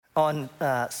On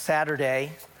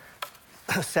Saturday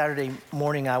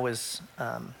morning, I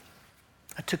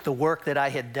took the work that I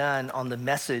had done on the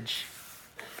message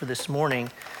for this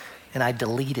morning and I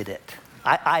deleted it.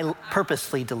 I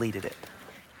purposely deleted it.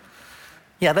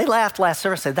 Yeah, they laughed last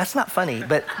service, said, that's not funny,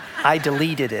 but I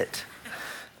deleted it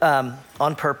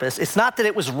on purpose. It's not that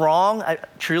it was wrong.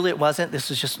 Truly it wasn't. This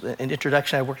is just an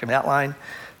introduction. I worked an outline.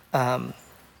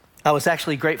 I was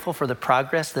actually grateful for the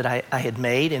progress that I had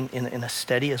made in a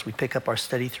study as we pick up our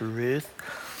study through Ruth.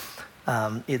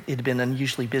 It had been an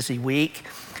unusually busy week.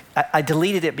 I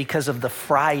deleted it because of the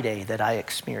Friday that I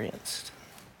experienced.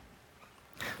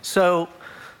 So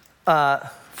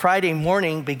Friday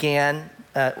morning began,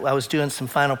 I was doing some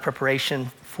final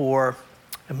preparation for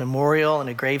a memorial and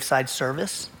a graveside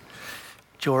service.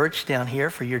 George, down here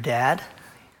for your dad,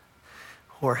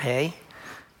 Jorge.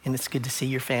 And it's good to see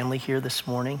your family here this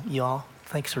morning, y'all.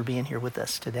 Thanks for being here with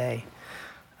us today.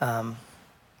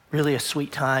 Really a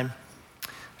sweet time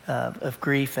of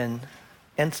grief and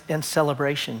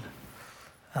celebration.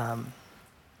 While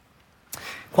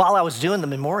I was doing the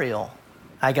memorial,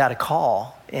 I got a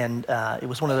call, and it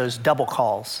was one of those double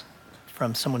calls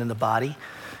from someone in the body.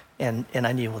 And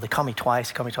I knew, well, they call me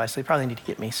twice. They probably need to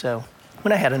get me. So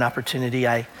when I had an opportunity,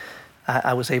 I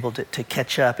was able to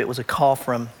catch up. It was a call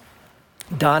from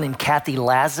Don and Kathy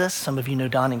Lazis. Some of you know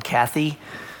Don and Kathy.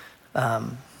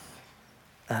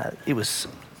 It was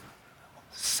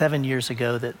 7 years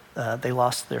ago that they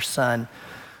lost their son,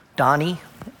 Donnie,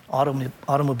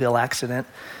 automobile accident.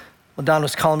 Well, Don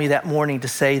was calling me that morning to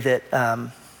say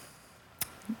that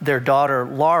their daughter,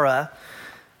 Laura,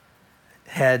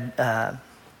 had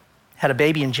a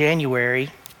baby in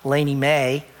January, Lainey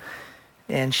May,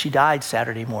 and she died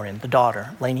Saturday morning, the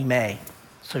daughter, Lainey May.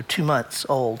 So 2 months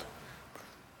old.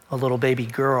 A little baby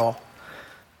girl.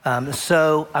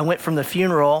 So I went from the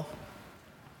funeral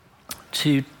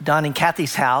to Don and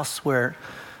Kathy's house, where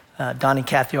Don and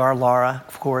Kathy are, Laura,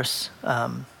 of course,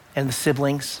 and the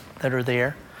siblings that are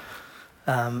there.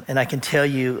 And I can tell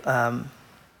you,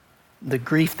 the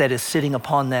grief that is sitting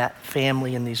upon that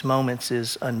family in these moments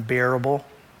is unbearable.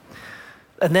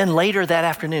 And then later that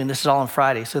afternoon, this is all on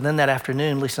Friday, so then that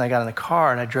afternoon, Lisa and I got in the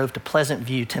car and I drove to Pleasant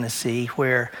View, Tennessee,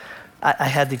 where I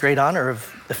had the great honor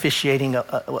of officiating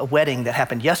a wedding that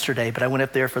happened yesterday, but I went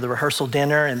up there for the rehearsal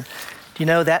dinner, and do you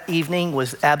know, that evening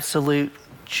was absolute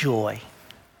joy.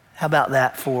 How about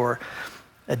that for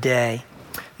a day?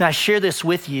 Now, I share this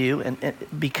with you and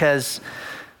because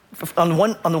on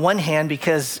the one hand,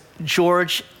 because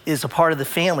George is a part of the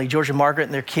family, George and Margaret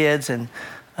and their kids, and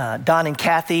Don and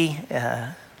Kathy,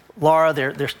 Laura,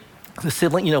 they're the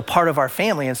sibling, part of our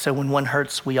family. And so when one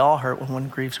hurts, we all hurt. When one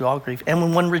grieves, we all grieve. And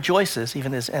when one rejoices,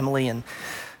 even as Emily and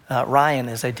Ryan,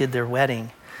 as I did their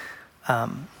wedding.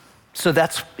 So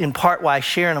that's in part why I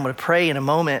share, and I'm going to pray in a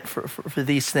moment for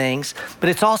these things. But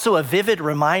it's also a vivid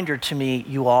reminder to me,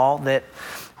 you all, that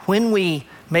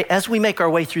as we make our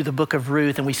way through the book of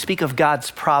Ruth and we speak of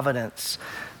God's providence,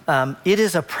 it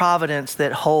is a providence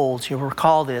that holds, you'll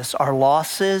recall this, our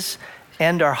losses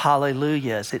and our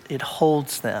hallelujahs. It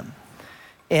holds them.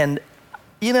 And,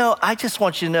 I just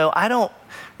want you to know,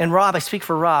 and Rob, I speak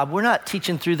for Rob, we're not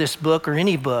teaching through this book or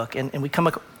any book, and we come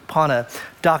upon a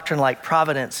doctrine like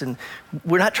providence, and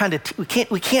we're not trying to,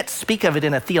 we can't speak of it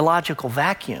in a theological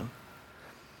vacuum.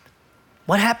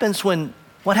 What happens when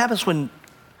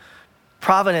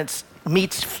providence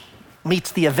meets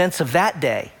the events of that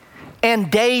day and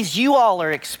days you all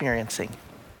are experiencing?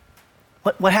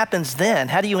 What happens then?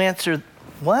 How do you answer,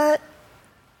 what?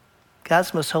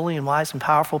 God's most holy and wise and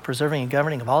powerful, preserving and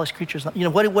governing of all his creatures.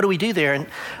 What do we do there? And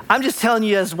I'm just telling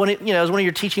you, as one of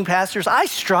your teaching pastors, I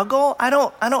struggle. I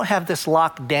don't have this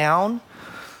locked down.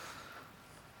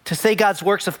 To say God's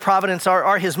works of providence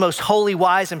are his most holy,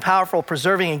 wise, and powerful,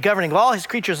 preserving and governing of all his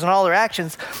creatures and all their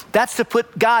actions, that's to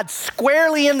put God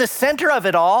squarely in the center of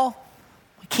it all.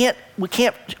 We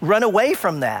can't run away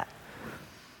from that.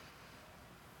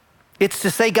 It's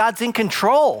to say God's in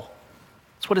control.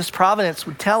 It's what his providence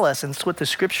would tell us, and it's what the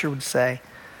scripture would say.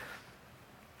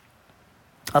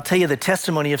 I'll tell you, the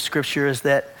testimony of scripture is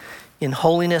that in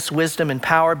holiness, wisdom, and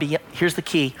power, here's the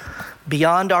key,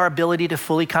 beyond our ability to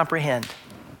fully comprehend,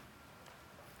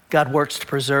 God works to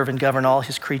preserve and govern all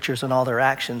his creatures and all their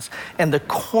actions. And the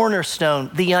cornerstone,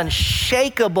 the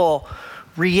unshakable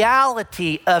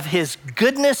reality of his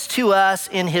goodness to us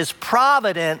in his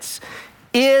providence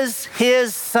is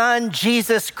his son,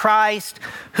 Jesus Christ,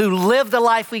 who lived the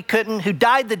life we couldn't, who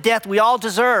died the death we all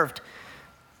deserved,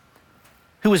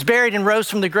 who was buried and rose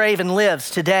from the grave and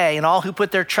lives today, and all who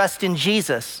put their trust in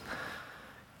Jesus.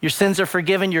 Your sins are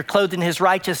forgiven, you're clothed in his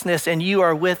righteousness, and you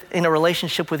are in a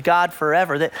relationship with God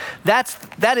forever.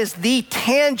 That is the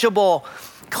tangible,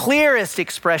 clearest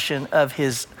expression of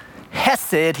his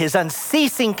hesed, his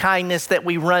unceasing kindness that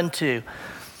we run to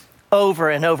over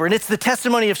and over. And it's the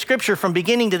testimony of Scripture from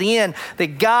beginning to the end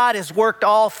that God has worked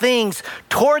all things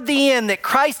toward the end, that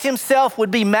Christ himself would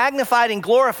be magnified and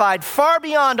glorified far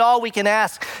beyond all we can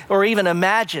ask or even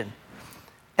imagine.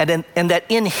 And that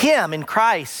in him, in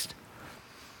Christ,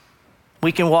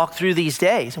 we can walk through these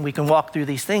days and we can walk through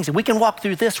these things and we can walk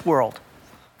through this world,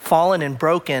 fallen and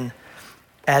broken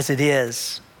as it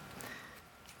is.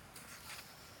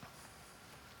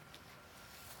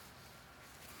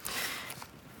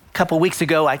 A couple weeks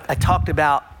ago, I talked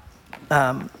about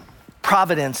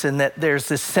providence and that there's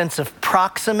this sense of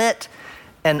proximate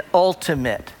and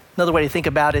ultimate. Another way to think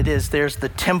about it is there's the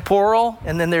temporal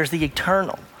and then there's the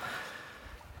eternal.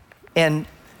 And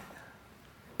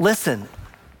listen,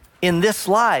 in this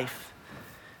life,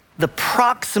 the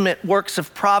proximate works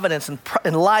of providence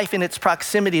and life in its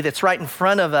proximity that's right in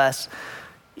front of us,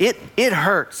 it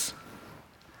hurts.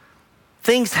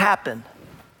 Things happen.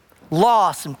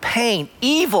 Loss and pain,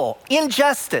 evil,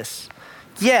 injustice.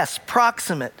 Yes,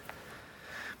 proximate.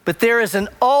 But there is an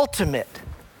ultimate.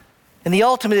 And the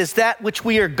ultimate is that which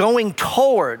we are going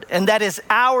toward, and that is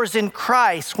ours in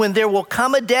Christ, when there will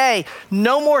come a day,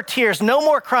 no more tears, no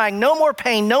more crying, no more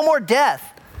pain, no more death.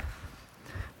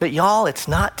 But y'all, it's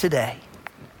not today.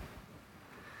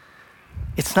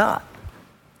 It's not.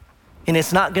 And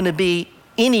it's not going to be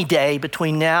any day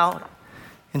between now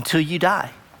until you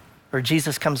die or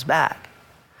Jesus comes back.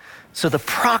 So the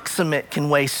proximate can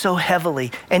weigh so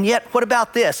heavily. And yet, what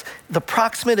about this? The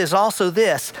proximate is also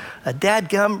this, a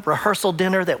dadgum rehearsal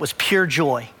dinner that was pure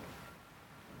joy.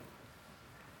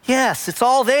 Yes, it's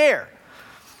all there.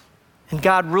 And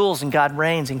God rules and God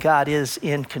reigns and God is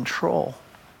in control.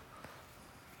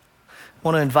 I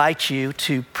want to invite you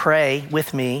to pray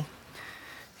with me.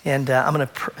 And I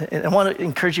want to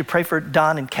encourage you to pray for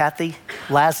Don and Kathy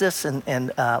Lazis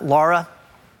and Laura,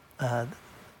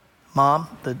 mom,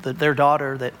 their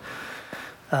daughter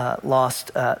that lost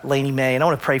Lainey May. And I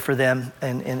want to pray for them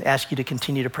and ask you to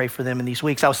continue to pray for them in these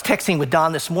weeks. I was texting with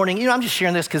Don this morning. I'm just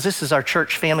sharing this because this is our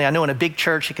church family. I know in a big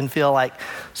church it can feel like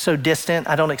so distant.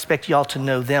 I don't expect y'all to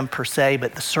know them per se,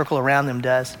 but the circle around them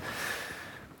does.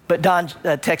 But Don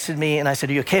texted me and I said,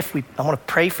 are you okay if I want to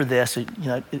pray for this? Are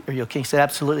you okay? He said,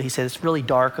 absolutely. He said, it's really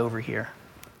dark over here.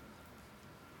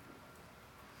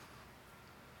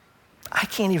 I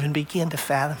can't even begin to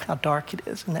fathom how dark it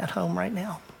is in that home right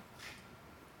now.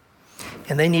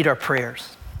 And they need our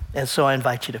prayers. And so I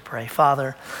invite you to pray.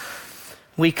 Father,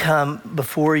 we come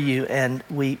before you and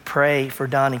we pray for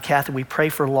Don and Kathy. We pray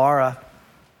for Laura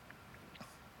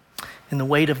in the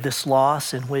weight of this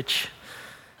loss in which,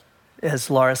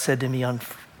 as Laura said to me on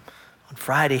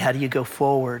Friday, how do you go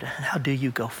forward? How do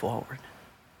you go forward?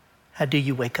 How do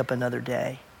you wake up another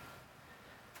day?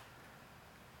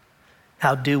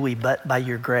 How do we but by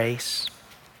your grace,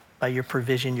 by your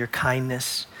provision, your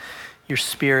kindness, your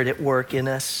spirit at work in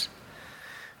us?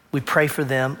 We pray for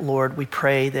them, Lord. We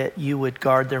pray that you would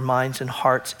guard their minds and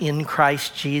hearts in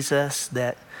Christ Jesus,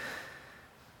 that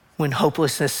when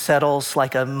hopelessness settles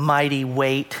like a mighty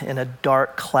weight in a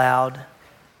dark cloud,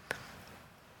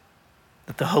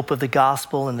 that the hope of the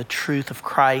gospel and the truth of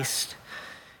Christ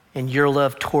and your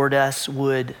love toward us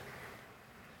would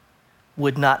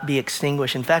not be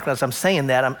extinguished. In fact, as I'm saying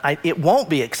that, it won't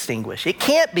be extinguished. It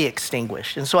can't be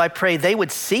extinguished. And so I pray they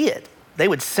would see it. They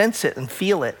would sense it and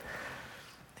feel it.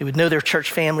 They would know their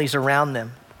church families around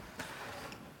them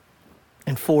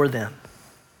and for them.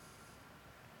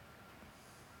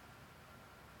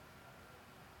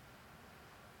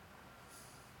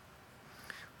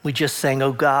 We just sang,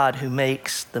 "O God, who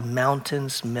makes the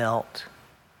mountains melt,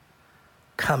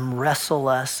 come wrestle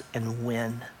us and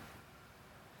win."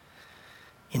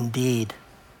 Indeed,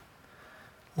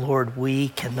 Lord, we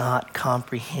cannot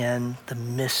comprehend the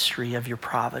mystery of your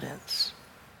providence.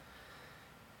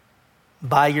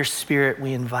 By your Spirit,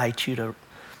 we invite you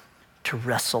to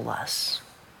wrestle us.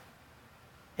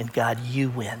 And God, you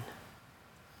win.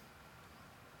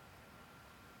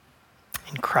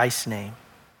 In Christ's name,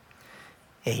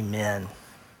 amen.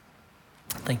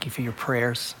 Thank you for your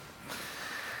prayers.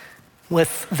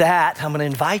 With that, I'm going to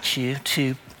invite you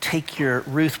to take your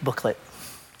Ruth booklet.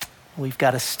 We've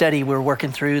got a study we're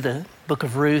working through, the book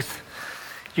of Ruth.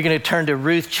 You're going to turn to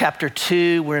Ruth chapter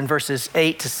 2. We're in verses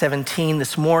 8 to 17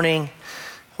 this morning.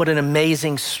 What an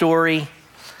amazing story.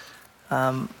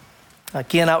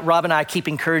 Again, Rob and I keep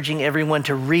encouraging everyone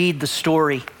to read the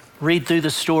story, read through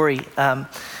the story.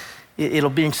 It'll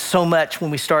mean so much when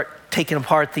we start taking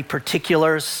apart the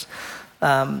particulars.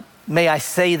 May I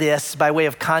say this by way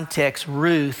of context,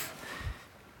 Ruth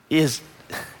is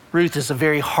a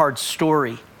very hard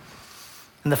story.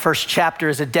 And the first chapter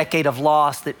is a decade of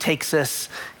loss that takes us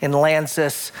and lands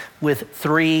us with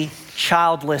 3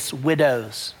 childless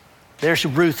widows. There's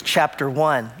Ruth chapter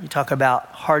 1. You talk about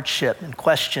hardship and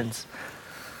questions,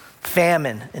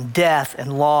 famine and death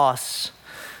and loss.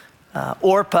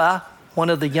 Orpah, one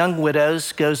of the young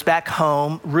widows, goes back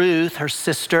home. Ruth, her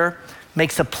sister,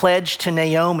 makes a pledge to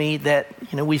Naomi that,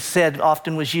 we said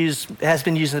often has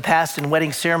been used in the past in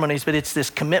wedding ceremonies, but it's this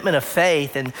commitment of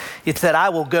faith. And it's that I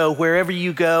will go wherever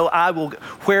you go. I will,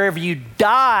 wherever you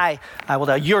die, I will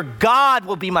die. Your God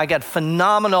will be my God.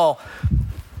 Phenomenal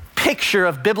picture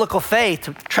of biblical faith,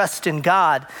 to trust in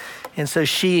God. And so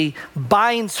she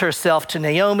binds herself to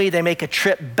Naomi. They make a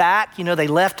trip back. They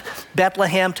left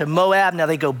Bethlehem to Moab. Now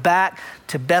they go back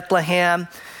to Bethlehem.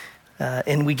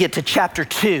 And we get to chapter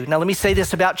 2. Now let me say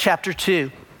this about chapter 2.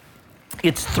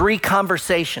 It's 3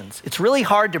 conversations. It's really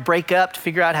hard to break up, to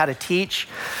figure out how to teach,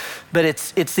 but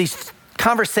it's these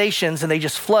conversations and they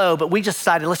just flow. But we just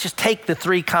decided, let's just take the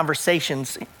 3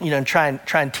 conversations, and try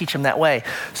and teach them that way.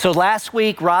 So last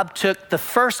week, Rob took the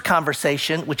first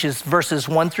conversation, which is verses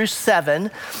 1 through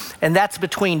 7, and that's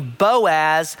between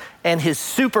Boaz and his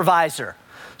supervisor.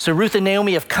 So Ruth and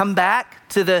Naomi have come back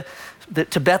to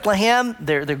Bethlehem.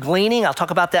 They're gleaning. I'll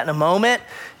talk about that in a moment.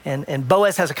 And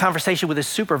Boaz has a conversation with his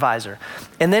supervisor.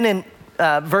 And then in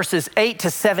verses 8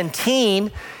 to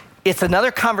 17, it's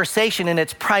another conversation, and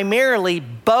it's primarily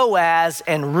Boaz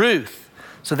and Ruth.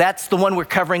 So that's the one we're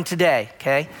covering today,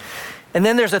 okay? And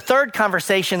then there's a third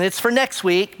conversation. It's for next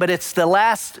week, but it's the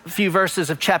last few verses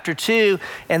of chapter 2,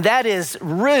 and that is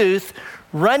Ruth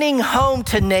running home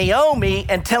to Naomi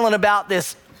and telling about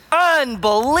this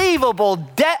unbelievable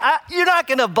death. You're not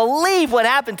going to believe what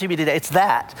happened to me today. It's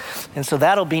that. And so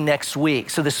that'll be next week.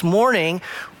 So this morning,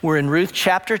 we're in Ruth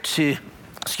chapter 2.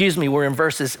 We're in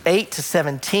verses 8 to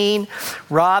 17.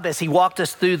 Rob, as he walked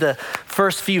us through the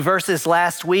first few verses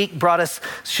last week,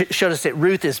 showed us that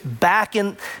Ruth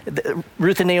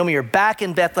and Naomi are back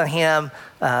in Bethlehem.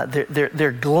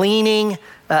 They're gleaning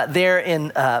there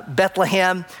in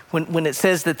Bethlehem. When it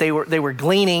says that they were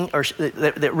gleaning, or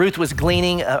that Ruth was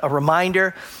gleaning, a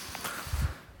reminder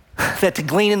that to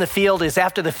glean in the field is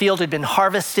after the field had been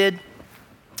harvested.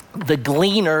 The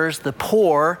gleaners, the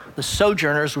poor, the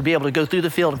sojourners would be able to go through the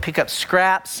field and pick up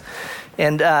scraps.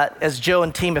 And as Joe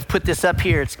and team have put this up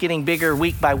here, it's getting bigger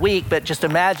week by week, but just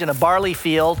imagine a barley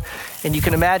field, and you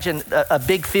can imagine a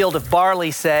big field of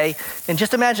barley, say, and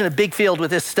just imagine a big field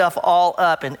with this stuff all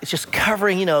up, and it's just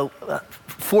covering,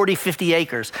 40, 50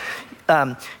 acres.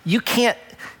 You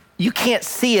can't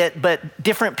see it, but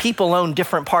different people own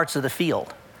different parts of the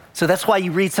field. So that's why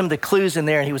you read some of the clues in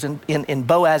there, and he was in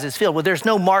Boaz's field. Well, there's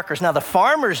no markers. Now, the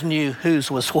farmers knew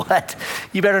whose was what.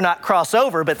 You better not cross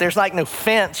over, but there's like no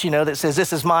fence, that says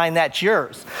this is mine, that's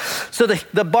yours. So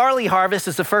the barley harvest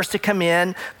is the first to come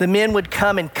in. The men would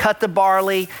come and cut the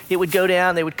barley. It would go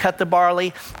down, they would cut the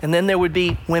barley, and then there would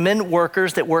be women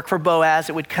workers that work for Boaz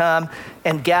that would come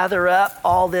and gather up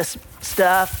all this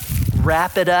stuff,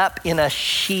 wrap it up in a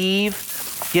sheave,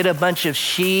 get a bunch of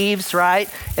sheaves, right?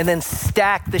 And then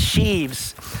stack the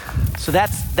sheaves. So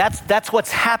that's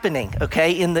what's happening,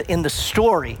 okay, in the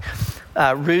story.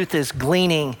 Ruth is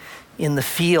gleaning in the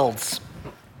fields.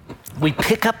 We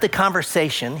pick up the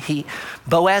conversation.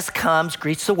 Boaz comes,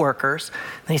 greets the workers,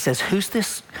 and he says, who's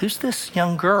this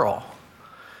young girl?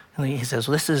 And he says,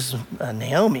 well, this is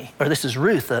Naomi, or this is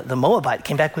Ruth, the Moabite,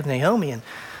 came back with Naomi, and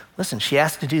listen, she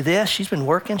asked to do this. She's been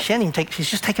working. She's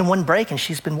just taken one break, and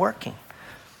she's been working.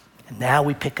 And now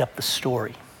we pick up the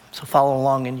story. So follow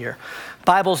along in your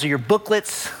Bibles or your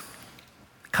booklets.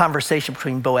 Conversation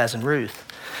between Boaz and Ruth.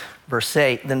 Verse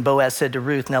 8, then Boaz said to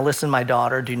Ruth, now listen, my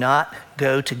daughter, do not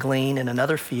go to glean in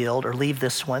another field or leave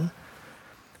this one,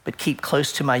 but keep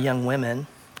close to my young women.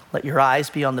 Let your eyes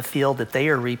be on the field that they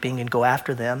are reaping and go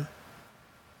after them.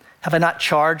 Have I not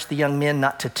charged the young men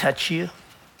not to touch you?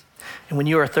 And when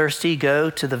you are thirsty, go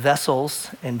to the vessels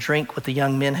and drink what the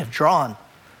young men have drawn.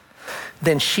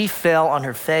 Then she fell on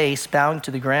her face, bowing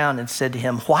to the ground, and said to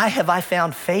him, why have I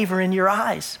found favor in your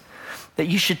eyes, that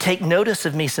you should take notice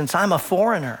of me since I'm a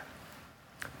foreigner?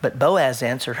 But Boaz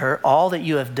answered her, all that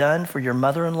you have done for your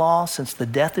mother-in-law since the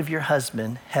death of your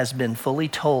husband has been fully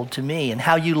told to me, and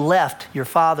how you left your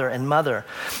father and mother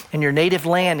and your native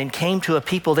land and came to a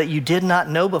people that you did not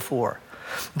know before.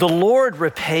 The Lord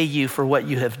repay you for what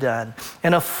you have done,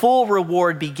 and a full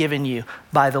reward be given you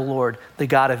by the Lord, the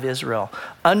God of Israel,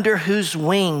 under whose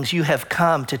wings you have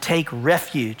come to take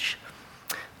refuge.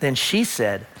 Then she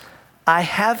said, I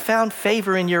have found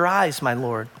favor in your eyes, my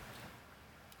Lord.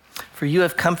 For you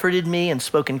have comforted me and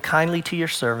spoken kindly to your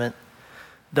servant,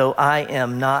 though I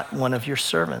am not one of your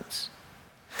servants.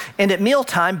 And at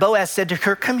mealtime, Boaz said to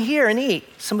her, come here and eat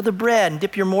some of the bread and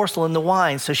dip your morsel in the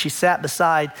wine. So she sat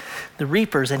beside the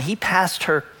reapers, and he passed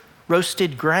her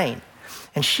roasted grain.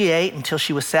 And she ate until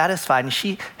she was satisfied, and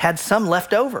she had some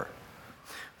left over.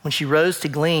 When she rose to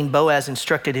glean, Boaz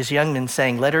instructed his young men,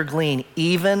 saying, let her glean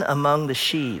even among the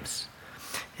sheaves,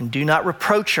 and do not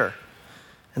reproach her.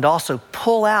 And also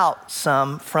pull out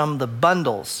some from the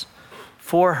bundles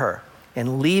for her,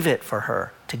 and leave it for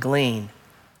her to glean.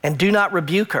 And do not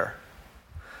rebuke her.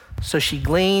 So she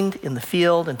gleaned in the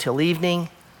field until evening.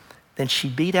 Then she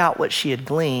beat out what she had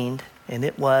gleaned, and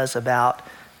it was about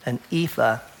an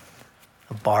ephah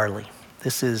of barley.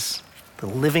 This is the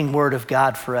living word of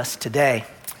God for us today.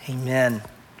 Amen.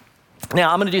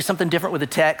 Now, I'm going to do something different with the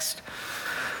text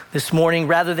this morning.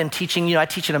 Rather than teaching, I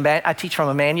teach from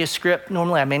a manuscript.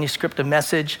 Normally, I manuscript a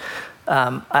message.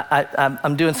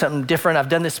 I'm doing something different. I've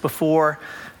done this before.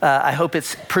 I hope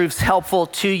it proves helpful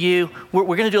to you. We're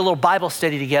going to do a little Bible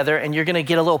study together, and you're going to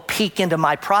get a little peek into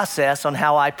my process on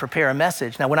how I prepare a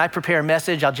message. Now, when I prepare a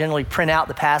message, I'll generally print out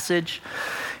the passage,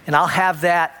 and I'll have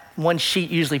that one sheet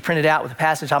usually printed out with the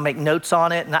passage. I'll make notes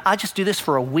on it, and I just do this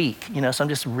for a week, so I'm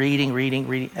just reading,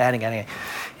 adding.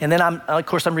 And then I'm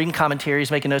reading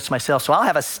commentaries, making notes to myself. So I'll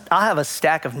have a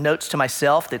stack of notes to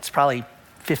myself that's probably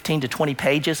 15 to 20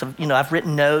 pages of, I've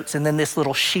written notes, and then this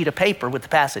little sheet of paper with the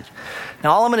passage.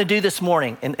 Now, all I'm going to do this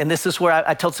morning, and this is where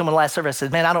I told someone last service, I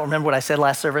said, man, I don't remember what I said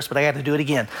last service, but I got to do it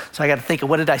again. So I got to think of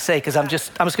what did I say, because I'm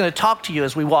just going to talk to you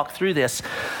as we walk through this.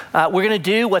 We're going to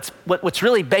do what's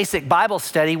really basic Bible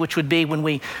study, which would be when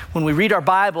we read our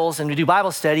Bibles and we do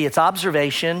Bible study, it's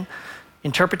observation,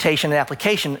 interpretation, and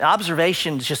application.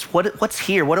 Observation is just what's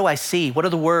here? What do I see? What are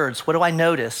the words? What do I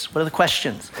notice? What are the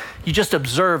questions? You just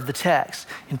observe the text.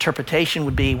 Interpretation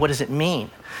would be, what does it mean?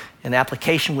 And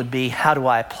application would be, how do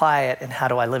I apply it and how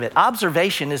do I live it?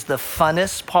 Observation is the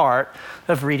funnest part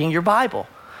of reading your Bible.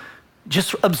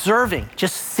 Just observing,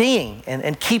 just seeing,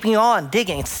 and keeping on,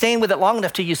 digging, and staying with it long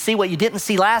enough till you see what you didn't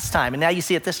see last time, and now you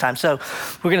see it this time. So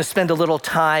we're going to spend a little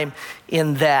time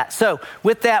in that. So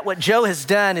with that, what Joe has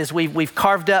done is we've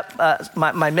carved up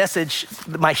my message,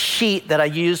 my sheet that I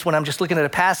use when I'm just looking at a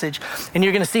passage, and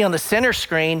you're going to see on the center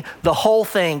screen the whole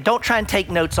thing. Don't try and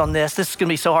take notes on this. This is going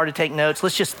to be so hard to take notes.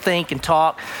 Let's just think and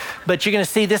talk. But you're going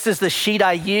to see this is the sheet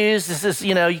I use. This is,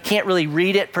 you can't really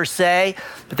read it per se,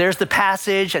 but there's the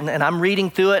passage, and I'm reading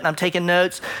through it, and I'm taking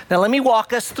notes. Now let me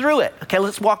walk us through it. Okay,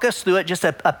 let's walk us through it just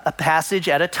a passage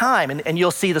at a time, and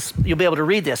you'll see this. You'll be able to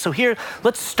read this. So here,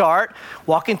 let's start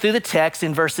walking through the text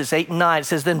in verses 8 and 9. It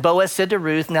says, then Boaz said to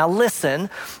Ruth, now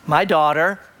listen, my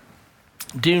daughter,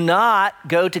 do not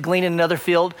go to glean in another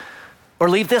field or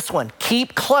leave this one.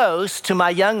 Keep close to my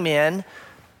young men.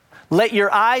 Let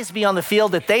your eyes be on the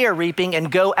field that they are reaping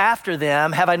and go after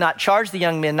them. Have I not charged the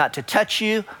young men not to touch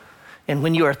you? And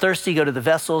when you are thirsty, go to the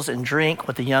vessels and drink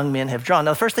what the young men have drawn.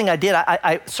 Now, the first thing I did,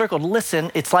 I circled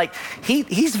listen. It's like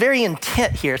he's very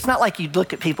intent here. It's not like you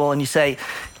look at people and you say,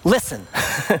 listen.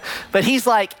 But he's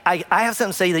like, I have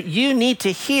something to say that you need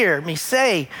to hear me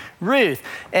say, Ruth.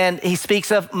 And he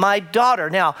speaks of my daughter.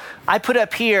 Now, I put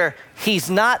up here, he's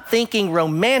not thinking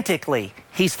romantically.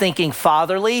 He's thinking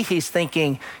fatherly. He's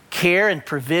thinking care and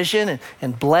provision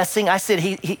and blessing. I said,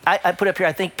 I put up here,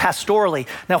 I think pastorally.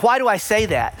 Now, why do I say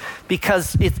that?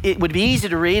 Because it would be easy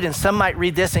to read, and some might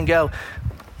read this and go,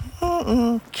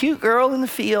 cute girl in the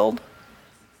field,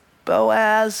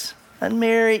 Boaz,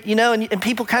 unmarried, and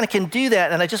people kind of can do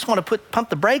that. And I just want to pump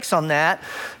the brakes on that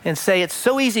and say it's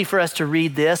so easy for us to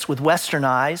read this with Western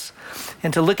eyes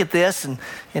and to look at this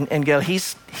and go,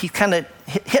 he's kind of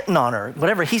hitting on her,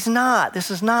 whatever. He's not.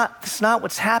 This is not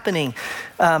what's happening.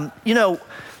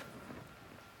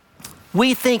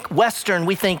 We think Western,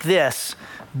 we think this.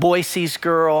 Boy sees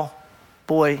girl,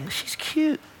 boy, she's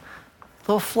cute.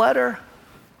 Little flutter.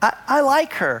 I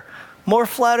like her. More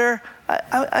flutter.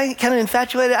 I kind of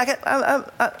infatuated.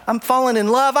 I'm falling in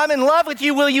love. I'm in love with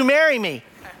you. Will you marry me?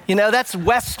 That's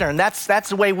Western. That's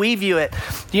the way we view it.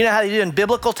 Do you know how they do in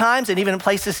biblical times and even in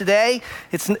places today?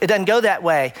 It doesn't go that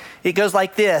way. It goes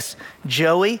like this.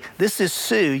 Joey, this is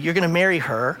Sue. You're going to marry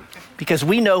her because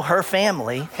we know her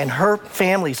family, and her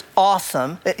family's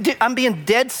awesome. Dude, I'm being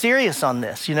dead serious on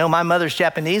this. My mother's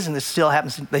Japanese, and this still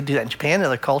happens. They do that in Japan and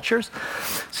other cultures.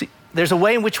 See, there's a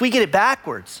way in which we get it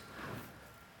backwards.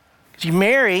 You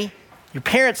marry, your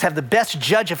parents have the best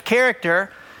judge of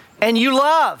character, and you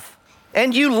love,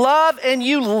 and you love, and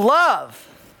you love.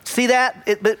 See that?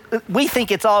 But we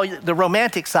think it's all the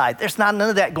romantic side. There's none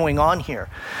of that going on here.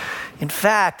 In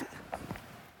fact,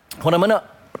 What I'm gonna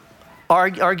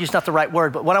argue is not the right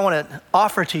word, but what I want to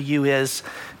offer to you is,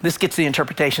 this gets to the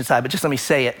interpretation side, but just let me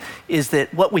say it, is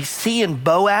that what we see in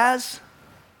Boaz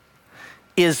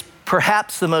is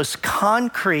perhaps the most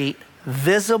concrete,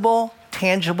 visible,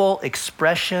 tangible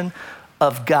expression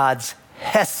of God's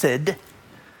hesed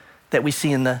that we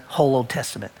see in the whole Old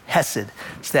Testament. Hesed.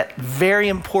 It's that very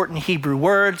important Hebrew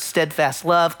word, steadfast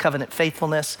love, covenant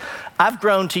faithfulness. I've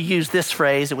grown to use this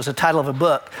phrase, it was a title of a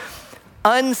book,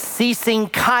 unceasing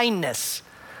kindness.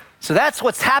 So that's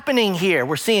what's happening here.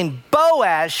 We're seeing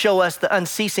Boaz show us the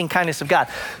unceasing kindness of God.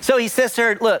 So he says to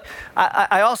her, look,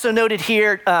 I also noted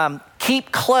here,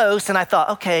 keep close. And I thought,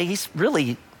 okay, he's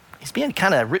being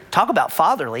kind of, talk about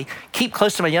fatherly, keep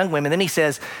close to my young women. Then he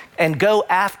says, and go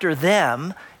after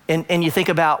them. And you think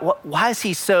about, why is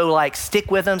he so like, stick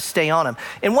with them, stay on them?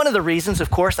 And one of the reasons, of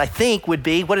course, I think would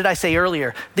be, what did I say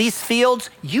earlier? These fields,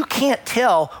 you can't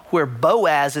tell where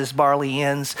Boaz's barley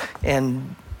ends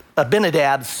and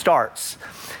Abinadab starts.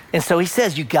 And so he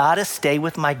says, you gotta stay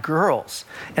with my girls.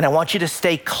 And I want you to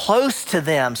stay close to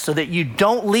them so that you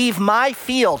don't leave my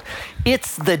field.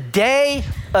 It's the day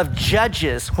of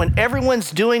Judges when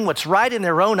everyone's doing what's right in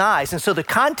their own eyes. And so the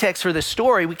context for this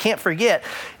story, we can't forget,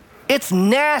 it's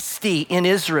nasty in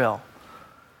Israel.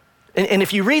 And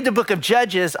if you read the book of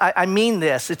Judges, I mean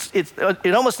this,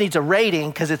 it almost needs a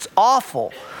rating because it's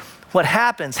awful what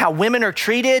happens, how women are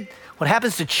treated, what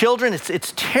happens to children,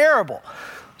 it's terrible.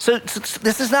 So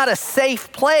this is not a safe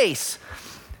place.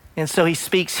 And so he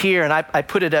speaks here, and I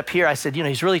put it up here. I said,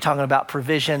 he's really talking about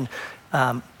provision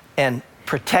and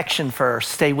protection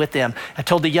first, stay with them. I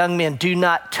told the young men, do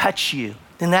not touch you.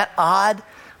 Isn't that odd?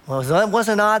 Well, it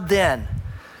wasn't odd then.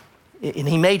 And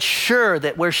he made sure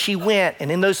that where she went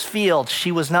and in those fields,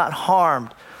 she was not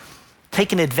harmed,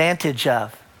 taken advantage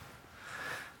of.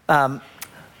 The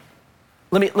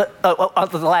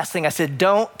last thing I said,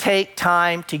 don't take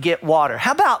time to get water.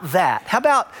 How about that? How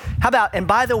about, and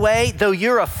by the way, though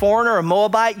you're a foreigner, a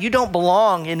Moabite, you don't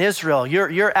belong in Israel.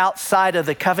 You're outside of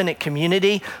the covenant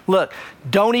community. Look,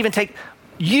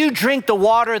 you drink the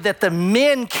water that the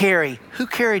men carry. Who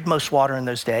carried most water in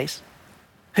those days?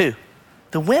 Who?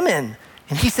 The women.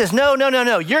 And he says, no,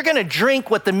 you're gonna drink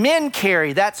what the men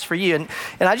carry, that's for you. And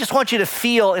I just want you to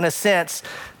feel, in a sense,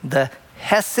 the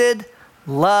hesed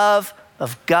love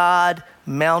of God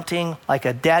mounting like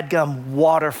a dadgum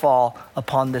waterfall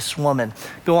upon this woman.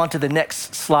 Go on to the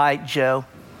next slide, Joe.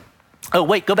 Oh,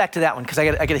 wait, go back to that one, because I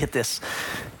gotta hit this.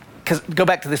 Go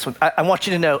back to this one. I want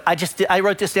you to know, I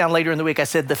wrote this down later in the week. I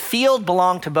said, the field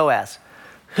belonged to Boaz.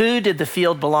 Who did the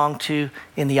field belong to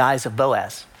in the eyes of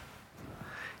Boaz?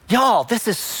 Y'all, this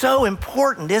is so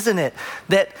important, isn't it?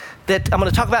 That I'm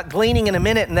gonna talk about gleaning in a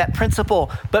minute and that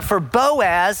principle, but for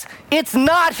Boaz, it's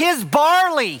not his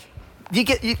barley.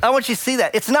 I want you to see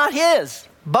that. It's not his.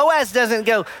 Boaz doesn't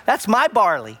go, that's my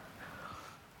barley.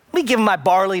 Let me give my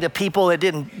barley to people that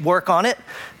didn't work on it.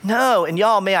 No, and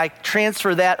y'all, may I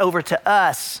transfer that over to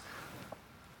us.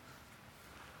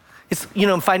 It's,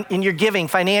 in your giving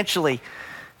financially,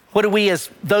 what do we as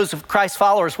those of Christ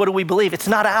followers, what do we believe? It's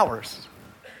not ours.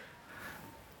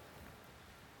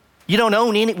 We don't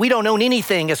own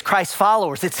anything as Christ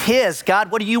followers. It's his. God,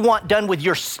 what do you want done with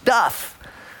your stuff?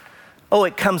 Oh,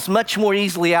 it comes much more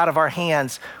easily out of our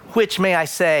hands, which, may I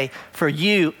say, for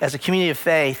you as a community of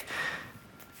faith,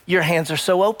 your hands are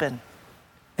so open.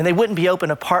 And they wouldn't be open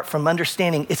apart from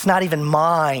understanding it's not even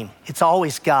mine. It's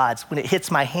always God's. When it hits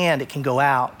my hand, it can go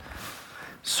out.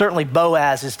 Certainly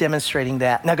Boaz is demonstrating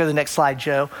that. Now go to the next slide,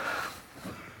 Joe.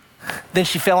 Then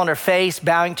she fell on her face,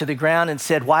 bowing to the ground, and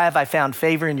said, why have I found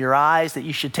favor in your eyes that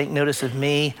you should take notice of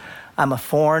me? I'm a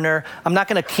foreigner. I'm not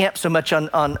gonna camp so much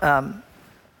on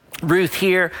Ruth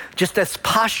here, just this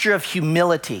posture of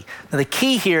humility. Now the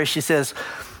key here is she says,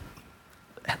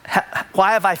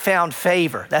 why have I found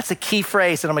favor? That's a key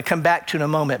phrase that I'm gonna come back to in a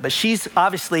moment, but she's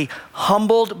obviously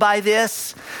humbled by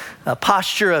this, a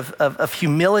posture of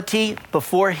humility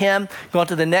before him. Go on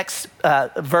to the next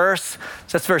verse.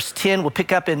 So that's verse 10. We'll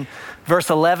pick up in verse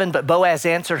 11. But Boaz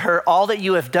answered her, all that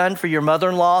you have done for your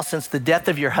mother-in-law since the death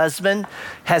of your husband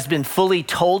has been fully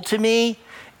told to me.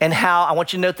 And how, I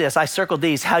want you to note this, I circled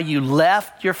these, how you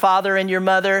left your father and your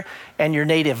mother and your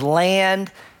native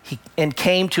land and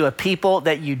came to a people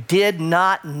that you did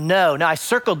not know. Now I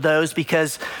circled those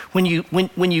because when you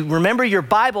remember your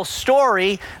Bible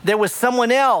story, there was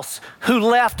someone else who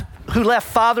left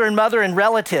father and mother and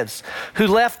relatives, who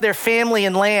left their family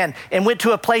and land and went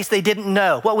to a place they didn't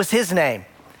know. What was his name?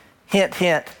 Hint,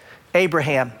 hint,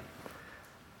 Abraham.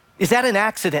 Is that an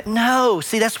accident? No.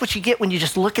 See, that's what you get when you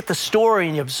just look at the story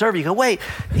and you observe. You go, wait,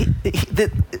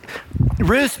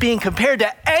 Ruth's being compared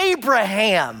to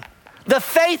Abraham. The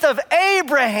faith of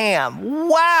Abraham.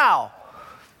 Wow.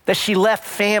 That she left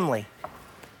family,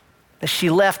 that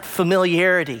she left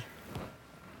familiarity.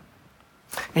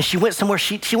 And she went somewhere,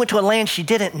 she went to a land she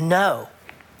didn't know.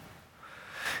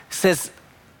 It says,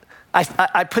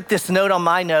 I put this note on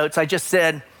my notes. I just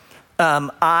said,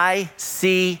 I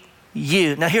see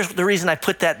you. Now here's the reason I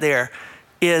put that there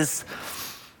is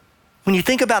when you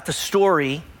think about the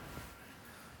story,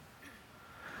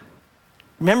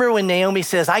 remember when Naomi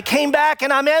says, I came back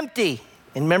and I'm empty.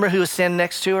 And remember who was standing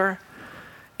next to her?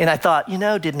 And I thought,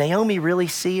 did Naomi really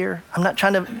see her? I'm not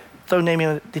trying to throw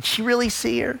Naomi, did she really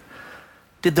see her?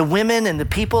 Did the women and the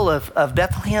people of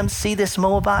Bethlehem see this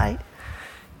Moabite?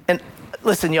 And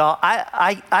listen, y'all,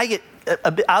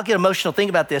 I'll get emotional thinking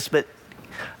about this, but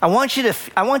I want you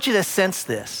to sense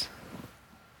this.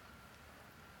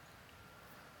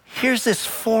 Here's this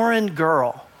foreign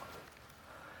girl,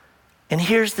 and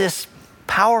here's this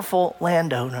powerful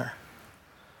landowner,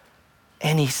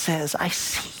 and he says, I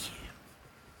see you.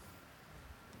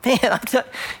 Man,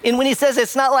 and when he says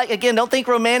it's not like, again, don't think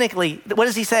romantically. What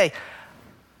does he say?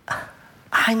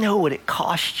 I know what it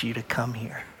cost you to come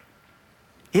here.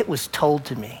 It was told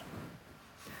to me.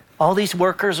 All these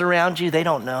workers around you, they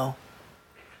don't know.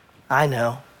 I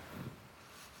know.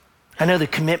 I know the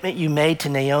commitment you made to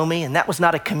Naomi, and that was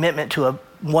not a commitment to a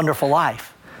wonderful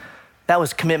life. That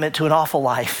was a commitment to an awful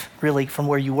life, really, from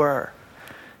where you were.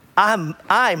 I'm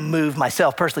moved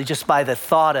myself personally just by the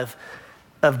thought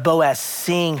of Boaz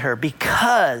seeing her,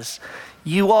 because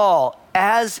you all,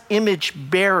 as image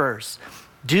bearers,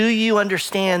 do you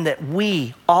understand that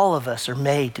we, all of us, are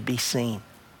made to be seen?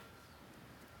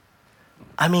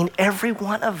 I mean, every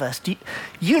one of us.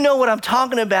 You know what I'm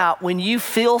talking about when you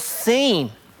feel seen.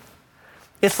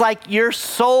 It's like your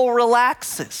soul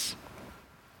relaxes.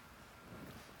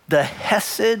 The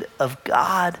Hesed of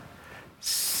God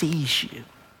sees you.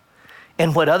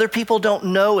 And what other people don't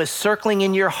know is circling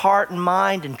in your heart and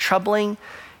mind and troubling,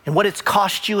 and what it's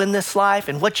cost you in this life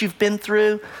and what you've been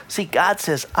through. See, God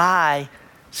says, I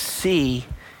see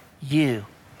you.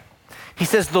 He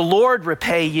says, the Lord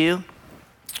repay you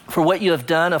for what you have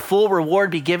done. A full reward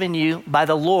be given you by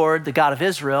the Lord, the God of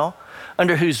Israel,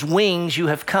 under whose wings you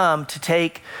have come to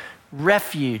take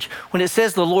refuge. When it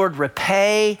says the Lord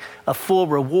repay, a full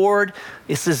reward,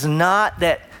 this is not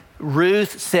that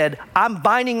Ruth said, I'm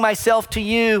binding myself to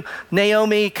you,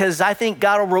 Naomi, because I think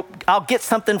I'll get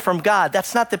something from God.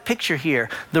 That's not the picture here.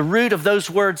 The root of those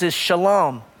words is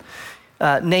shalom.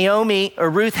 Naomi,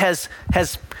 or Ruth has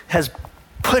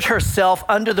put herself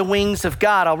under the wings of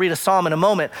God. I'll read a psalm in a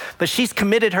moment, but she's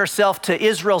committed herself to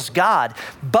Israel's God.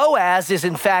 Boaz is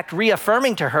in fact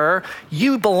reaffirming to her,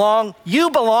 you belong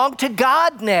to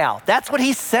God now. That's what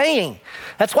he's saying.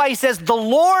 That's why he says, the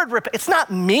Lord, it's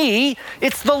not me,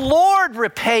 it's the Lord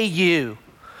repay you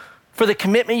for the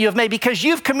commitment you have made, because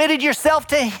you've committed yourself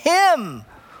to him.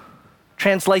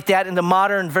 Translate that into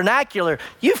modern vernacular.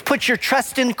 You've put your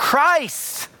trust in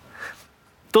Christ.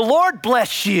 The Lord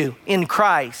bless you in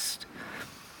Christ.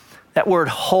 That word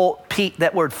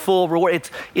full reward,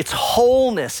 it's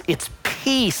wholeness, it's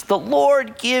peace. The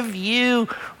Lord give you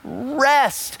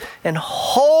rest and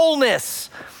wholeness.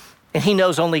 And he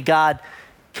knows only God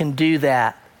can do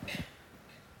that.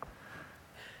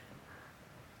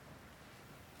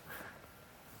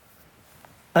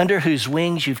 Under whose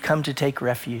wings you've come to take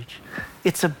refuge.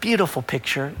 It's a beautiful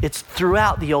picture. It's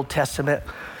throughout the Old Testament.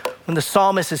 When the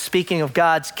psalmist is speaking of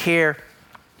God's care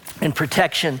and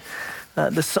protection,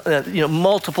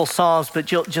 multiple psalms,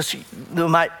 but you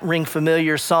might ring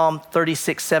familiar. Psalm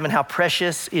 36:7, how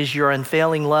precious is your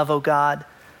unfailing love, O God.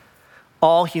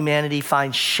 All humanity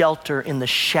finds shelter in the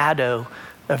shadow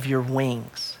of your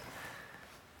wings.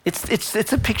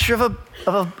 It's a picture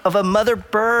of a mother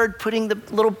bird putting the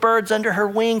little birds under her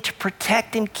wing to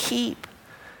protect and keep.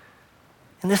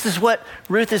 And this is what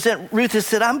Ruth has said. Ruth has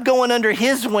said, I'm going under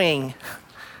his wing.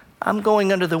 I'm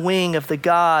going under the wing of the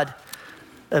God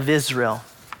of Israel.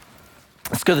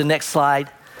 Let's go to the next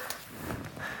slide.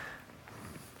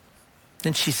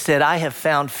 Then she said, I have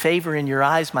found favor in your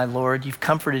eyes, my Lord. You've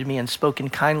comforted me and spoken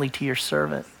kindly to your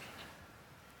servant.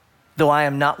 Though I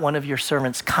am not one of your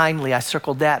servants, kindly, I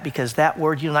circled that because that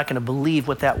word, you're not going to believe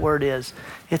what that word is.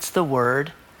 It's the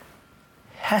word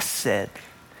hesed.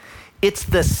 It's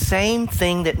the same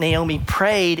thing that Naomi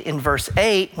prayed in verse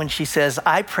 8 when she says,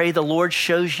 I pray the Lord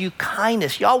shows you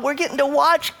kindness. Y'all, we're getting to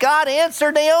watch God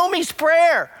answer Naomi's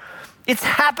prayer. It's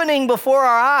happening before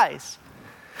our eyes.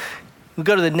 We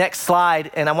go to the next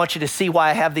slide, and I want you to see why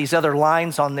I have these other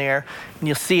lines on there. And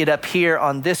you'll see it up here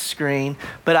on this screen.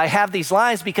 But I have these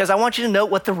lines because I want you to note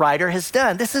what the writer has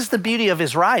done. This is the beauty of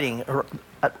his writing.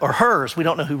 or hers. We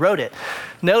don't know who wrote it.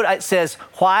 Note it says,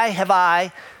 why have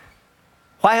I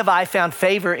found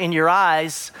favor in your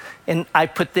eyes? And I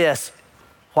put this,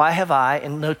 why have I,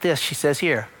 and note this, she says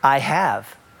here, I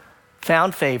have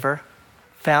found favor,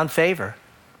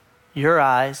 your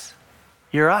eyes.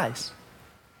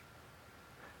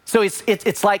 So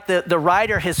it's like the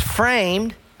writer has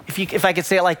framed, if I could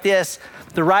say it like this,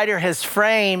 the writer has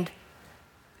framed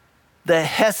the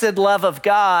hesed love of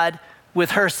God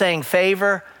with her saying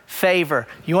favor.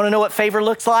 You want to know what favor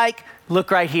looks like?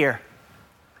 Look right here.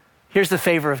 Here's the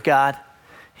favor of God.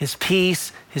 His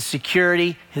peace, his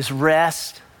security, his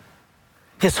rest,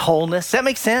 his wholeness. Does that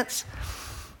make sense?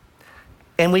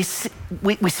 And we see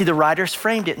the writers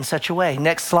framed it in such a way.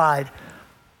 Next slide.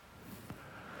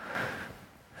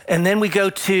 And then we go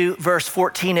to verse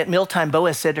 14. At mealtime,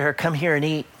 Boaz said to her, come here and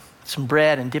eat some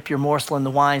bread and dip your morsel in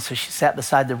the wine. So she sat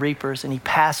beside the reapers, and he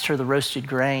passed her the roasted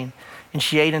grain, and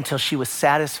she ate until she was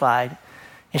satisfied,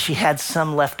 and she had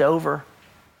some left over.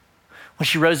 When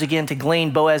she rose again to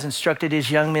glean, Boaz instructed his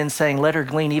young men, saying, let her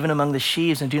glean even among the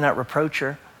sheaves, and do not reproach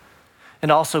her.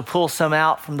 And also pull some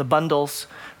out from the bundles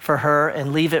for her,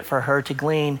 and leave it for her to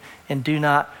glean, and do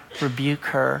not rebuke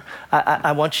her.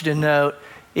 I want you to note,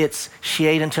 she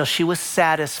ate until she was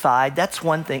satisfied. That's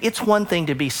one thing. It's one thing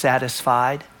to be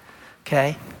satisfied,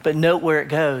 okay? But note where it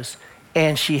goes.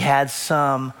 And she had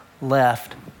some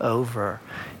left over.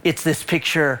 It's this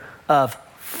picture of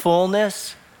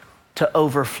fullness to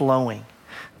overflowing.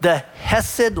 The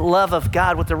hesed love of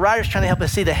God, what the writer's trying to help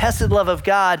us see, the hesed love of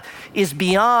God is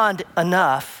beyond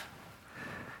enough.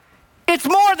 It's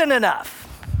more than enough.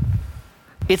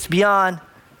 It's beyond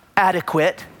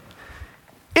adequate.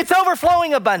 It's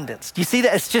overflowing abundance. Do you see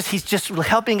that? He's just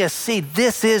helping us see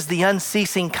this is the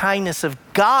unceasing kindness of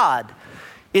God.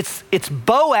 It's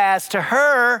Boaz to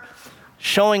her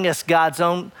showing us God's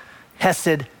own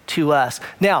hesed to us.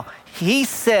 Now, he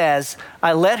says,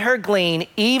 I let her glean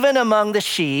even among the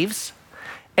sheaves.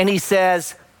 And he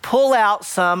says, pull out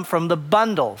some from the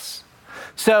bundles.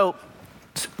 So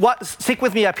stick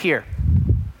with me up here.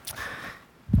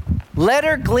 Let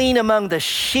her glean among the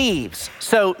sheaves.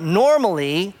 So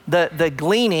normally the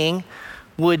gleaning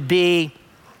would be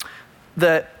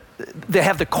they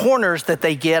have the corners that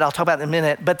they get, I'll talk about in a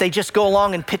minute, but they just go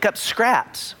along and pick up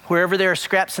scraps. Wherever there are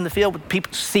scraps in the field,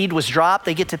 seed was dropped,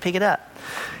 they get to pick it up.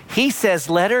 He says,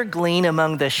 let her glean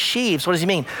among the sheaves. What does he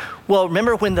mean? Well,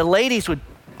 remember when the ladies would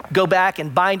go back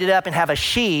and bind it up and have a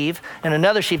sheave and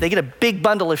another sheave, they get a big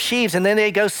bundle of sheaves and then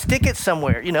they go stick it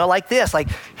somewhere, like this, like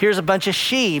here's a bunch of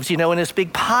sheaves, in this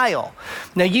big pile.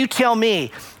 Now you tell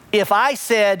me, if I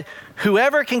said,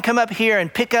 whoever can come up here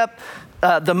and pick up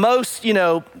the most,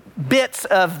 bits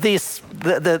of this,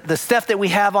 the stuff that we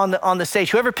have on the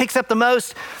stage, whoever picks up the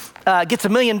most gets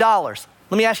 $1 million.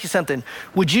 Let me ask you something.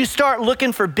 Would you start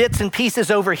looking for bits and pieces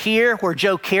over here where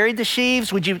Joe carried the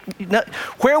sheaves?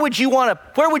 Where would you want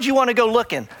to go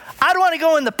looking? I'd want to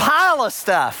go in the pile of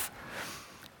stuff.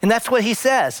 And that's what he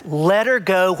says. Let her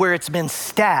go where it's been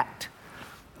stacked.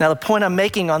 Now, the point I'm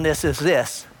making on this is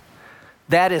this.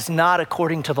 That is not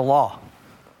according to the law.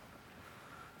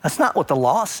 That's not what the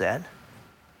law said.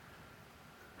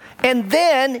 And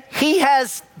then he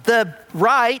has the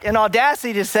right and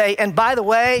audacity to say, and by the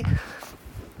way,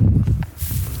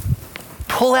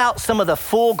 pull out some of the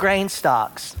full grain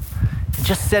stalks and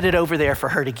just set it over there for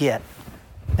her to get.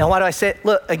 Now, why do I say it?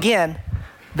 Look, again,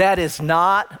 that is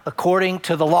not according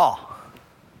to the law.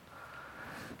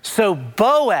 So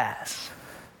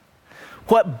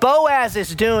what Boaz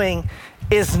is doing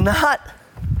is not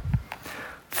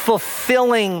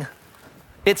fulfilling,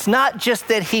 it's not just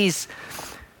that he's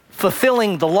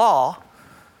fulfilling the law,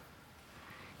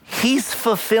 he's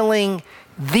fulfilling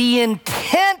the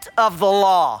intent of the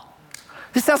law.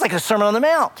 This sounds like a Sermon on the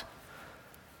Mount.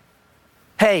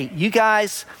 Hey, you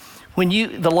guys,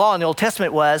 the law in the Old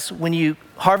Testament was when you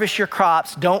harvest your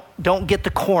crops, don't get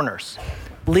the corners.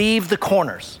 Leave the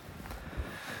corners.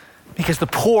 Because the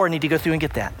poor need to go through and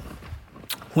get that.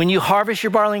 When you harvest your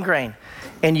barley and grain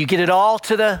and you get it all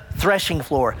to the threshing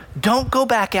floor, don't go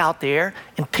back out there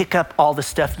and pick up all the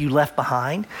stuff you left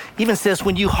behind. It even says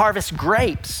when you harvest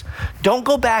grapes, don't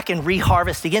go back and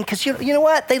reharvest again, because you know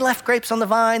what? They left grapes on the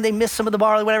vine, they missed some of the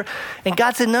barley, whatever. And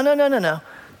God said, no.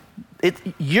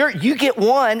 You get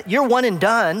one, you're one and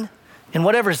done, and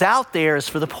whatever's out there is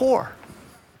for the poor.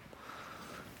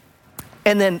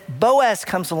 And then Boaz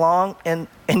comes along and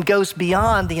goes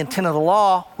beyond the intent of the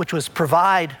law, which was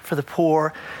provide for the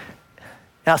poor.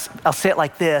 I'll say it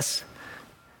like this.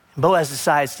 Boaz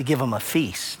decides to give them a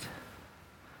feast.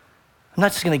 I'm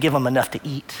not just going to give them enough to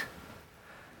eat.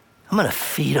 I'm going to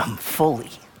feed them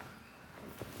fully.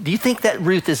 Do you think that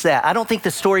Ruth is that? I don't think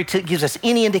the story gives us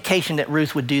any indication that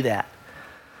Ruth would do that.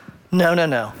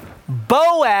 No.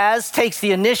 Boaz takes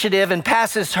the initiative and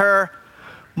passes her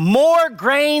more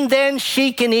grain than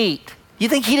she can eat. You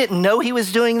think he didn't know he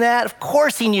was doing that? Of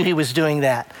course he knew he was doing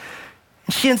that.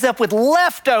 And she ends up with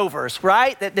leftovers,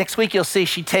 right? That next week you'll see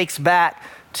she takes back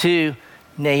to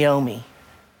Naomi.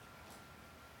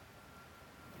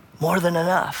 More than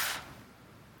enough.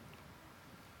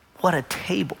 What a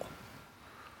table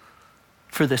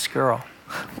for this girl.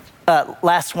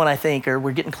 Last one, I think, or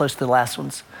we're getting close to the last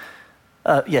ones.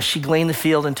 She gleaned the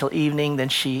field until evening. Then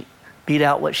she beat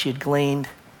out what she had gleaned.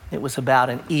 It was about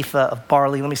an ephah of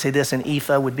barley. Let me say this, an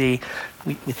ephah would be,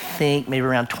 we think, maybe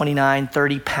around 29,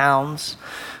 30 pounds.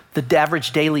 The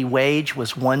average daily wage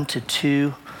was 1 to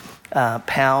 2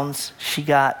 pounds. She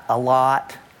got a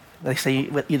lot. They say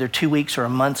either 2 weeks or a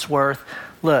month's worth.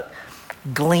 Look,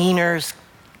 gleaners,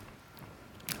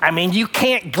 you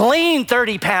can't glean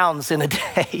 30 pounds in a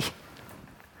day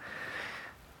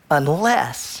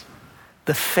unless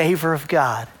the favor of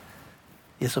God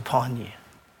is upon you.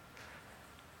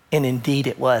 And indeed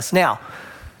it was. Now,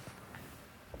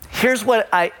 here's what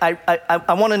I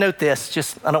want to note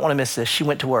this. I don't want to miss this. She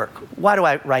went to work. Why do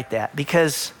I write that?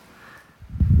 Because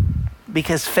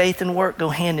faith and work go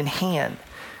hand in hand.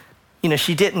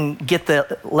 She didn't get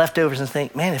the leftovers and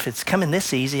think, man, if it's coming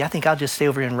this easy, I think I'll just stay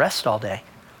over here and rest all day.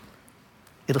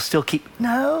 It'll still keep.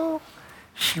 No,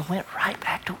 she went right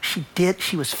back to what she did.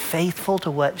 She was faithful to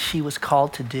what she was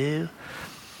called to do.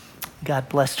 God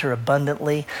blessed her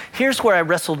abundantly. Here's where I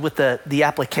wrestled with the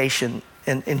application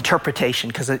and interpretation,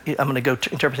 because I'm going to go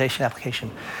to interpretation, application.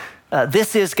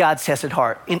 This is God's hesed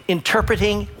heart. In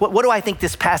interpreting, what do I think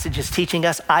this passage is teaching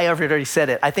us? I already said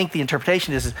it. I think the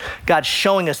interpretation is God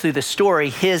showing us through the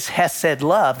story his hesed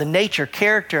love, the nature,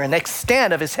 character, and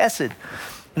extent of his hesed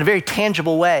in a very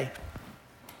tangible way.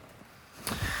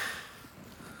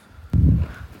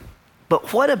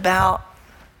 But what about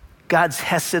God's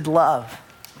hesed love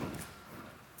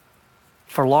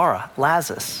for Laura,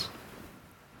 Lazarus,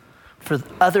 for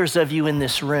others of you in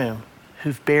this room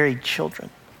who've buried children,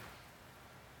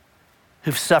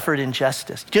 who've suffered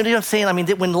injustice? Do you know what I'm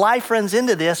saying? When life runs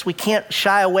into this, we can't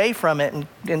shy away from it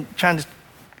and trying to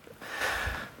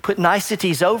put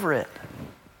niceties over it.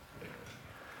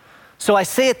 So I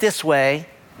say it this way.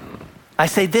 I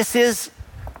say this is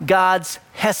God's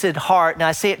hesed heart, and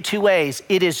I say it two ways.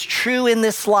 It is true in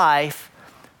this life,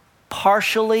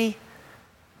 partially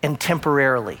and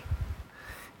temporarily.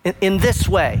 In this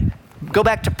way, go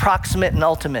back to proximate and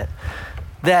ultimate,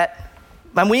 that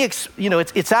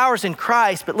it's ours in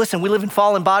Christ, but listen, we live in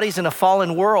fallen bodies in a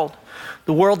fallen world.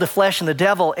 The world, the flesh, and the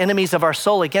devil, enemies of our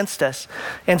soul against us.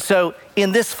 And so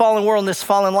in this fallen world, in this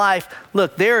fallen life,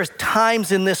 look, there's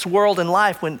times in this world and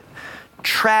life when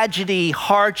tragedy,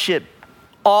 hardship,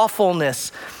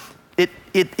 awfulness,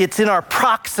 it's in our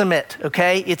proximate,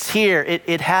 okay? It's here,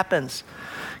 it happens.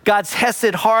 God's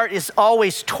hesed heart is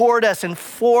always toward us and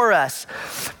for us.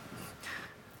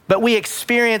 But we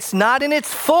experience not in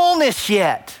its fullness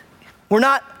yet. We're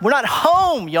not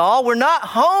home, y'all. We're not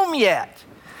home yet.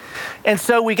 And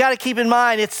so we got to keep in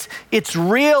mind it's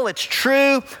real, it's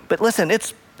true, but listen,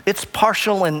 it's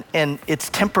partial and it's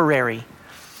temporary.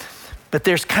 But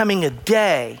there's coming a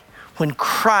day when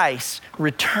Christ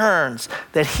returns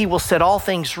that he will set all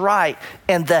things right,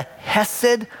 and the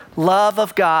hesed love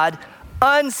of God,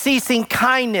 unceasing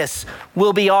kindness,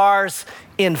 will be ours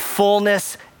in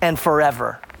fullness and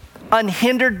forever,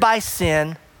 unhindered by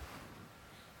sin.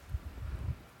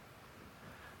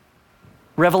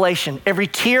 Revelation, every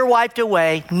tear wiped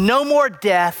away, no more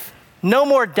death, no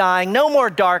more dying, no more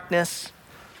darkness.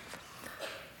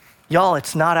 Y'all,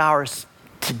 it's not ours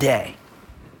today.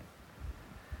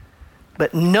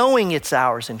 But knowing it's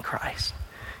ours in Christ,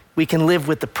 we can live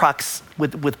with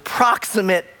with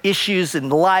proximate issues in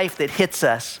life that hits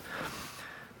us,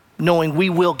 knowing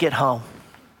we will get home.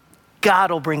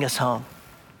 God will bring us home.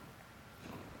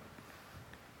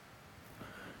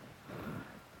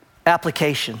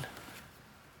 Application.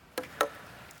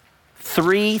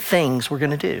 3 things we're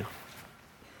going to do.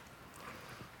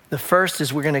 The first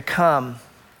is we're going to come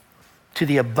to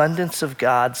the abundance of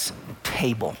God's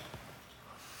table.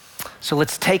 So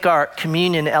let's take our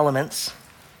communion elements.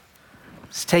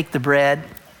 Let's take the bread.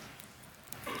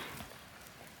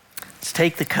 Let's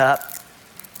take the cup.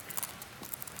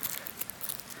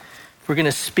 We're going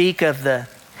to speak of the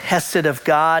hesed of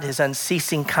God, his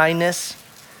unceasing kindness.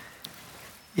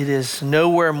 It is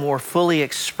nowhere more fully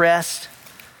expressed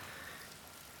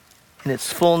in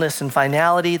its fullness and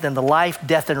finality than the life,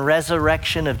 death, and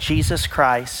resurrection of Jesus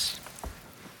Christ.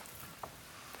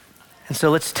 And so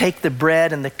let's take the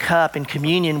bread and the cup. In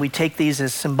communion, we take these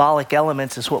as symbolic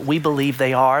elements, as what we believe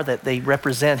they are, that they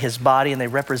represent his body and they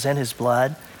represent his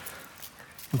blood.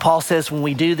 And Paul says when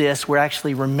we do this, we're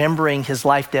actually remembering his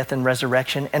life, death, and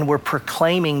resurrection, and we're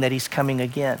proclaiming that he's coming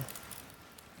again.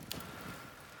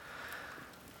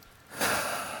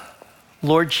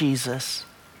 Lord Jesus,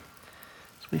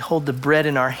 as we hold the bread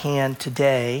in our hand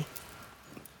today,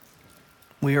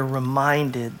 we are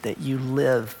reminded that you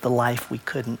lived the life we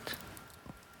couldn't.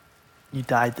 You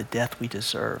died the death we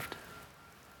deserved.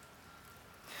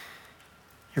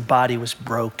 Your body was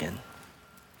broken.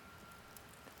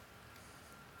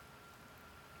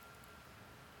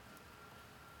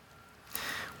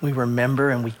 We remember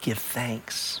and we give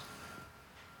thanks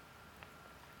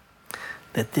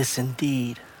that this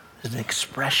indeed is an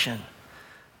expression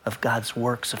of God's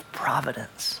works of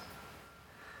providence,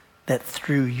 that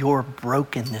through your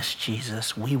brokenness,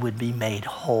 Jesus, we would be made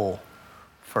whole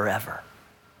forever.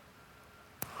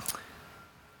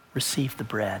 Receive the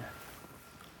bread.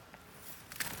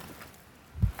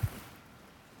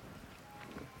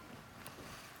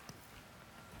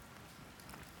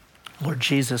 Lord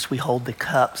Jesus, we hold the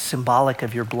cup symbolic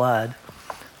of your blood.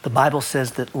 The Bible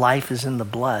says that life is in the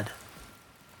blood.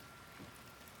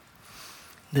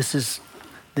 This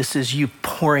is you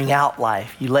pouring out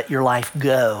life. You let your life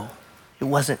go. It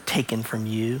wasn't taken from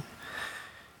you.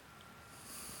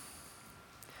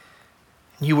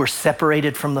 You were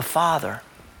separated from the Father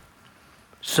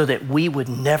so that we would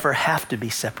never have to be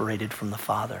separated from the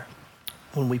Father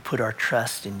when we put our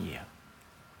trust in you.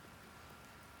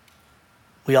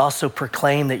 We also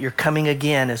proclaim that you're coming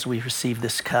again as we receive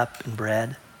this cup and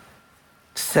bread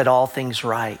to set all things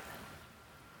right,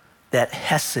 that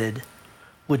Hesed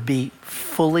would be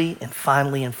fully and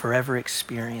finally and forever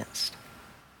experienced.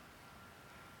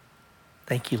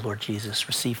 Thank you, Lord Jesus.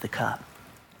 Receive the cup.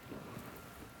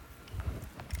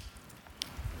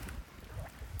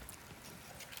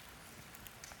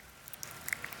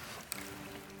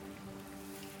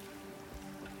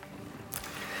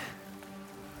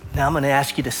 Now I'm going to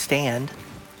ask you to stand.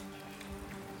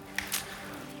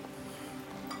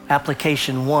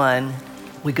 Application 1,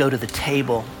 we go to the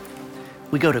table.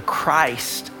 We go to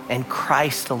Christ and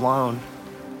Christ alone.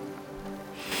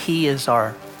 He is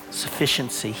our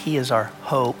sufficiency. He is our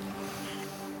hope.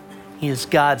 He is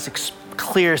God's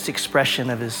clearest expression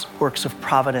of his works of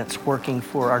providence working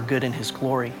for our good and his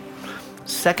glory.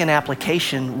 Second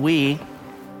application, we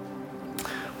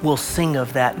will sing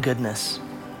of that goodness.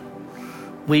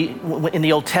 In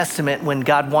the Old Testament, when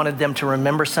God wanted them to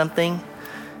remember something,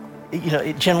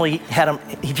 he generally had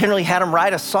them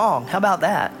write a song. How about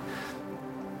that?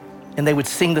 And they would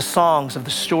sing the songs of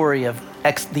the story of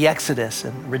the Exodus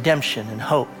and redemption and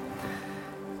hope.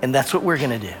 And that's what we're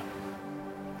going to do.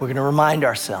 We're going to remind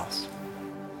ourselves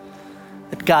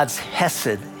that God's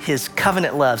Hesed, his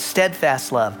covenant love,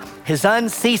 steadfast love, his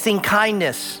unceasing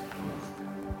kindness,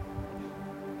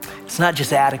 it's not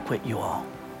just adequate, you all.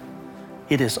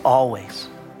 It is always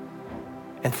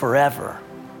and forever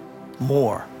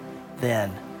more than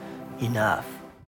enough.